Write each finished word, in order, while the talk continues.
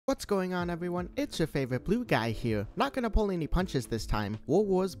What's going on, everyone? It's your favorite blue guy here. Not gonna pull any punches this time. World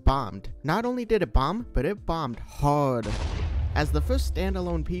Wars bombed. Not only did it bomb, but it bombed hard. As the first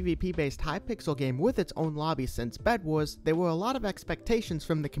standalone PvP-based Hypixel game with its own lobby since Bed Wars, there were a lot of expectations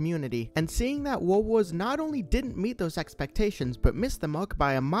from the community, and seeing that World Wars not only didn't meet those expectations but missed the mark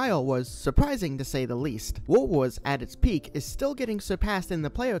by a mile was surprising to say the least. World Wars, at its peak, is still getting surpassed in the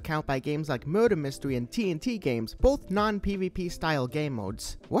player count by games like Murder Mystery and TNT games, both non-PvP style game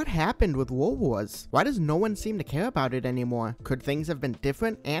modes. What happened with World Wars? Why does no one seem to care about it anymore? Could things have been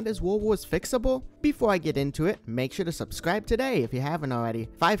different, and is World Wars fixable? Before I get into it, make sure to subscribe today if you haven't already.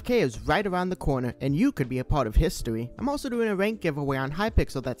 5K is right around the corner, and you could be a part of history. I'm also doing a rank giveaway on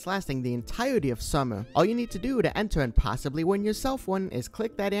Hypixel that's lasting the entirety of summer. All you need to do to enter and possibly win yourself one is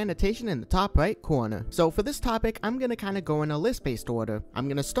click that annotation in the top right corner. So for this topic, I'm gonna kinda go in a list-based order. I'm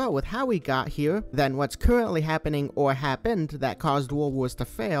gonna start with how we got here, then what's currently happening or happened that caused World Wars to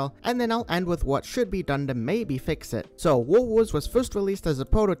fail, and then I'll end with what should be done to maybe fix it. So World Wars was first released as a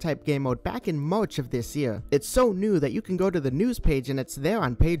prototype game mode back in March of this year. It's so new that you can go to the news page and it's there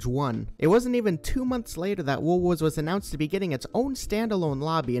on page 1. It wasn't even 2 months later that World Wars was announced to be getting its own standalone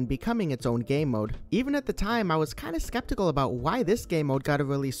lobby and becoming its own game mode. Even at the time, I was kinda skeptical about why this game mode got a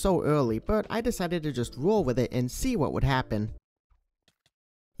release so early, but I decided to just roll with it and see what would happen.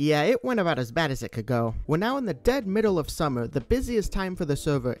 Yeah, it went about as bad as it could go. We're now in the dead middle of summer, the busiest time for the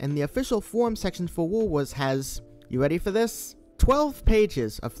server, and the official forum section for World Wars has, you ready for this? 12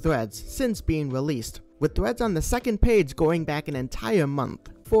 pages of threads since being released, with threads on the second page going back an entire month.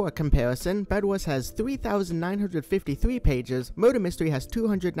 For a comparison, Bed Wars has 3,953 pages, Murder Mystery has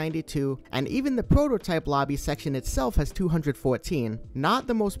 292, and even the prototype lobby section itself has 214. Not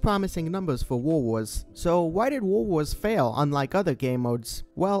the most promising numbers for World Wars. So why did World Wars fail, unlike other game modes?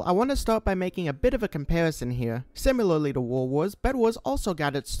 Well, I want to start by making a bit of a comparison here. Similarly to World Wars, Bed Wars also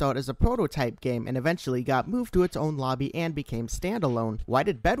got its start as a prototype game and eventually got moved to its own lobby and became standalone. Why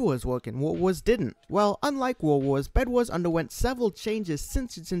did Bed Wars work and World Wars didn't? Well, unlike World Wars, Bed Wars underwent several changes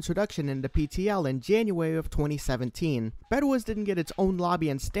since its introduction into PTL in January of 2017. Bed Wars didn't get its own lobby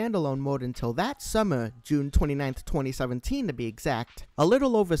and standalone mode until that summer, June 29th, 2017 to be exact, a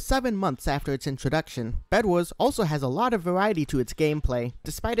little over 7 months after its introduction. Bed Wars also has a lot of variety to its gameplay.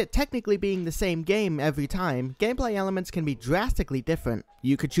 Despite it technically being the same game every time, gameplay elements can be drastically different.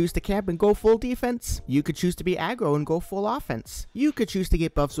 You could choose to camp and go full defense, you could choose to be aggro and go full offense, you could choose to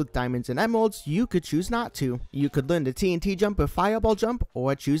get buffs with diamonds and emeralds, you could choose not to. You could learn the TNT jump or fireball jump,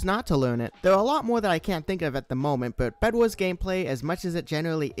 or choose not to learn it. There are a lot more that I can't think of at the moment, but Bed Wars gameplay, as much as it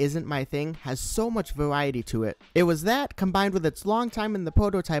generally isn't my thing, has so much variety to it. It was that, combined with its long time in the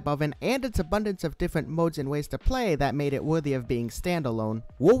prototype oven and its abundance of different modes and ways to play, that made it worthy of being standalone.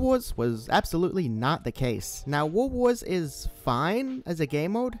 World Wars was absolutely not the case. Now, World Wars is fine as a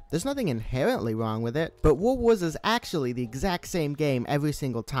game mode. There's nothing inherently wrong with it, but World Wars is actually the exact same game every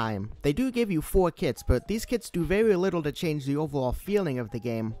single time. They do give you 4 kits, but these kits do very little to change the overall feeling of the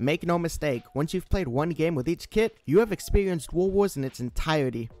game. Make no mistake, once you've played one game with each kit, you have experienced World Wars in its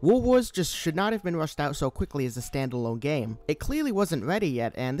entirety. World Wars just should not have been rushed out so quickly as a standalone game. It clearly wasn't ready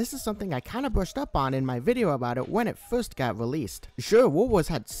yet, and this is something I kinda brushed up on in my video about it when it first got released. Sure, World Wars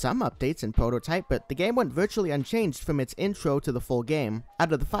had some updates in prototype, but the game went virtually unchanged from its intro to the full game.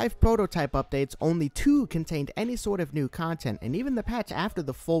 Out of the 5 prototype updates, only 2 contained any sort of new content, and even the patch after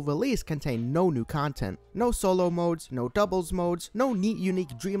the full release contained no new content. No solo modes, no doubles modes, no neat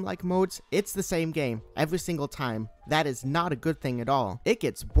unique dreamlike modes. It's the same game every single time. That is not a good thing at all. It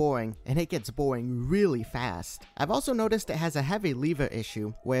gets boring, and it gets boring really fast. I've also noticed it has a heavy lever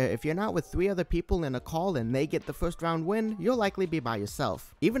issue, where if you're not with 3 other people in a call and they get the first round win, you'll likely be by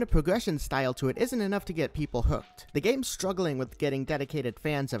yourself. Even a progression style to it isn't enough to get people hooked. The game's struggling with getting dedicated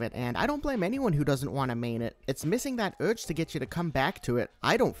fans of it, and I don't blame anyone who doesn't want to main it. It's missing that urge to get you to come back to it.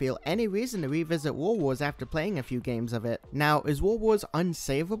 I don't feel any reason to revisit World Wars after playing a few games of it. Now, is World Wars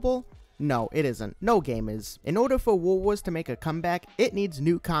unsavable? No, it isn't. No game is. In order for World Wars to make a comeback, it needs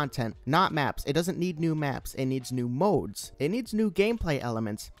new content, not maps. It doesn't need new maps. It needs new modes. It needs new gameplay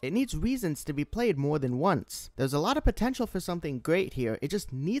elements. It needs reasons to be played more than once. There's a lot of potential for something great here. It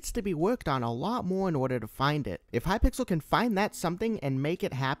just needs to be worked on a lot more in order to find it. If Hypixel can find that something and make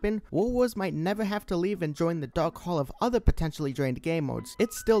it happen, World Wars might never have to leave and join the dark hall of other potentially drained game modes.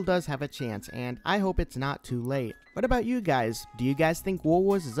 It still does have a chance, and I hope it's not too late. What about you guys? Do you guys think World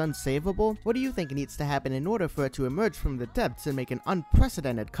Wars is unsavable? What do you think needs to happen in order for it to emerge from the depths and make an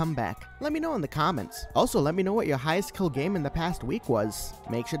unprecedented comeback? Let me know in the comments. Also, let me know what your highest kill game in the past week was.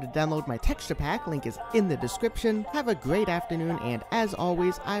 Make sure to download my texture pack, link is in the description. Have a great afternoon, and as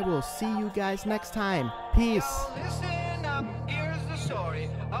always, I will see you guys next time. Peace! Listen up, here's the story.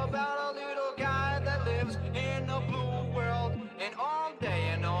 about a little guy that lives in a blue world, and all day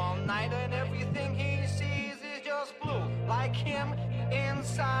and all night, and everything he sees is just blue, like him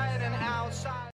inside and outside.